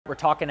We're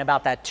talking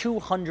about that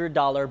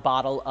 $200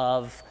 bottle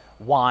of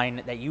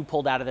wine that you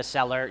pulled out of the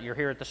cellar. You're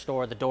here at the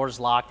store, the door's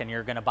locked, and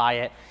you're going to buy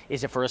it.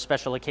 Is it for a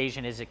special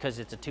occasion? Is it because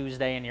it's a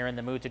Tuesday and you're in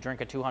the mood to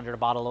drink a $200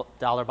 bottle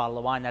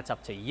of wine? That's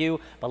up to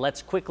you. But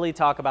let's quickly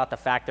talk about the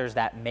factors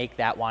that make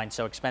that wine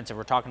so expensive.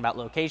 We're talking about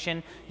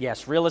location.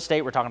 Yes, real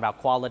estate. We're talking about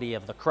quality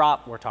of the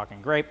crop. We're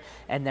talking grape.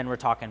 And then we're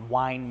talking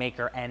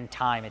winemaker and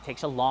time. It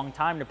takes a long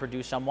time to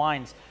produce some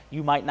wines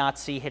you might not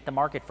see hit the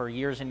market for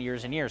years and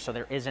years and years. So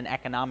there is an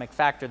economic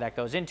factor that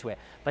goes into it.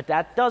 But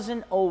that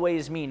doesn't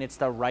always mean it's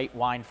the right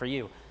wine for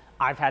you.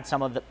 I've had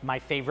some of my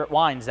favorite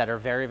wines that are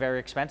very, very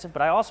expensive,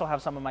 but I also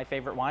have some of my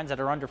favorite wines that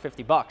are under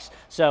 50 bucks.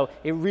 So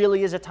it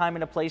really is a time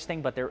and a place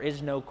thing, but there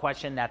is no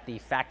question that the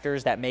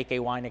factors that make a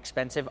wine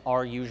expensive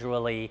are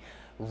usually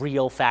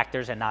real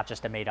factors and not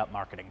just a made-up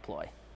marketing ploy.